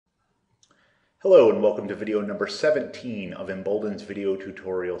Hello and welcome to video number 17 of Embolden's video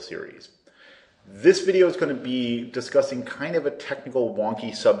tutorial series. This video is going to be discussing kind of a technical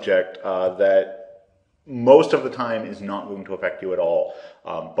wonky subject that most of the time is not going to affect you at all,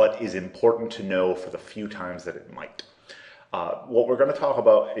 but is important to know for the few times that it might. What we're going to talk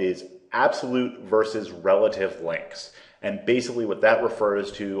about is absolute versus relative links. And basically what that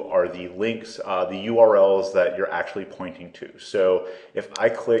refers to are the links, the URLs that you're actually pointing to. So if I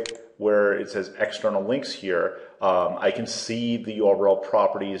click where it says external links here, I can see the URL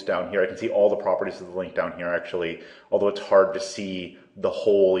properties down here. I can see all the properties of the link down here actually, although it's hard to see the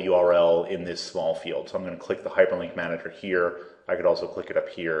whole URL in this small field. So I'm going to click the hyperlink manager here. I could also click it up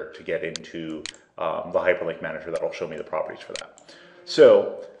here to get into the hyperlink manager that will show me the properties for that.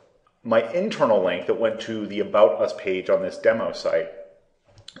 So my internal link that went to the About Us page on this demo site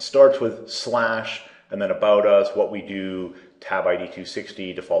starts with slash and then About Us, what we do, tab ID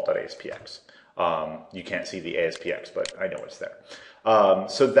 260, default.aspx. You can't see the ASPX, but I know it's there.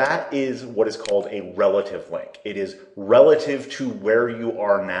 So that is what is called a relative link. It is relative to where you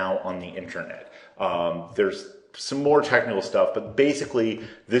are now on the internet. There's some more technical stuff, but basically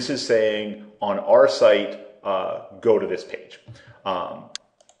this is saying on our site, go to this page.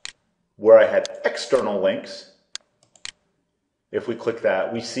 Where I had external links, if we click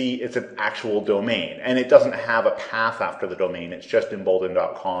that, we see it's an actual domain. And it doesn't have a path after the domain. It's just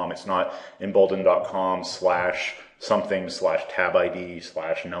embolden.com. It's not embolden.com / something / tab ID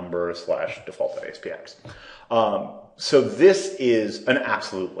 / number / default.aspx. So this is an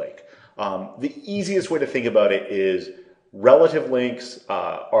absolute link. The easiest way to think about it is relative links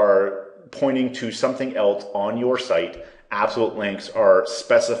are pointing to something else on your site. Absolute links are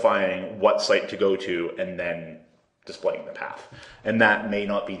specifying what site to go to and then displaying the path. And that may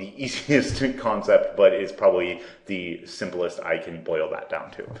not be the easiest concept, but is probably the simplest I can boil that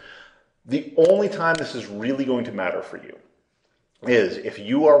down to. The only time this is really going to matter for you is if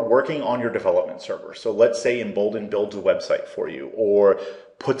you are working on your development server. So let's say Embolden builds a website for you or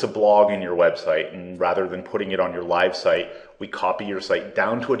puts a blog in your website, and rather than putting it on your live site, we copy your site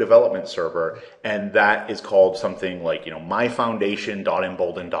down to a development server, and that is called something like,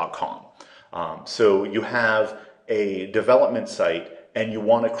 myfoundation.embolden.com. So you have a development site and you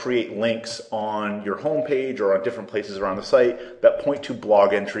want to create links on your homepage or on different places around the site that point to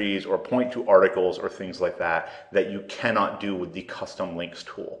blog entries or point to articles or things like that that you cannot do with the custom links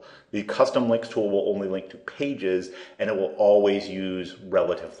tool. The custom links tool will only link to pages and it will always use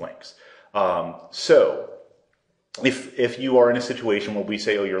relative links. So if you are in a situation where we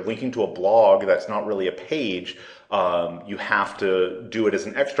say, oh, you're linking to a blog that's not really a page, you have to do it as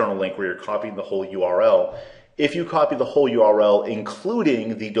an external link where you're copying the whole URL. If you copy the whole URL,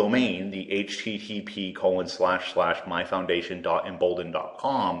 including the domain, the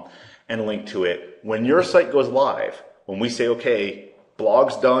http://myfoundation.embolden.com, and link to it, when your site goes live, when we say, okay,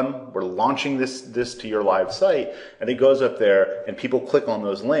 blog's done, we're launching this to your live site, and it goes up there, and people click on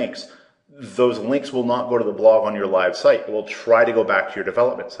those links will not go to the blog on your live site. It will try to go back to your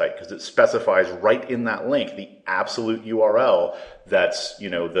development site because it specifies right in that link the absolute URL that's,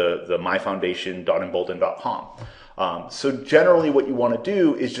 the myfoundation.embolden.com. So generally what you want to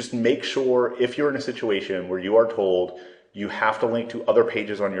do is just make sure if you're in a situation where you are told you have to link to other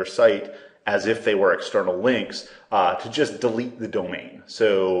pages on your site as if they were external links, to just delete the domain.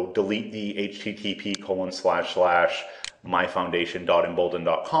 So delete the http://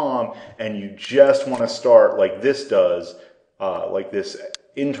 myfoundation.embolden.com, and you just want to start like this does, like this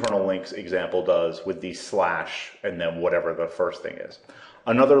internal links example does with the slash and then whatever the first thing is.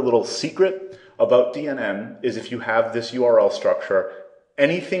 Another little secret about DNN is if you have this URL structure,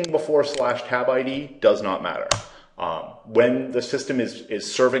 anything before /tab ID does not matter. When the system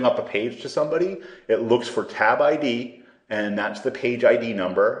is serving up a page to somebody, it looks for tab ID, and that's the page ID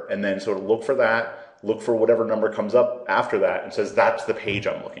number, and then sort of look for that. Look for whatever number comes up after that and says, that's the page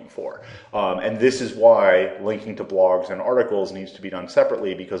I'm looking for. And this is why linking to blogs and articles needs to be done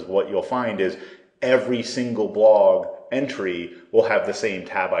separately, because what you'll find is every single blog entry will have the same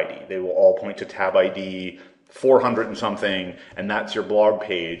tab ID. They will all point to tab ID 400 and something, and that's your blog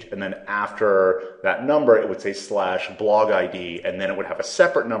page. And then after that number, it would say /blog ID, and then it would have a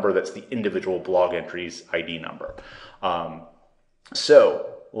separate number that's the individual blog entry's ID number.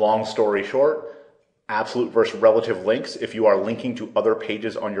 So, long story short, absolute versus relative links. If you are linking to other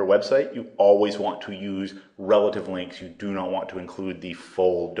pages on your website, you always want to use relative links. You do not want to include the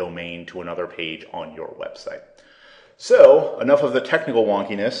full domain to another page on your website. So, enough of the technical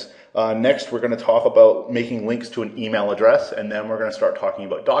wonkiness. Next, we're going to talk about making links to an email address, and then we're going to start talking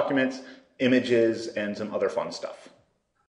about documents, images, and some other fun stuff.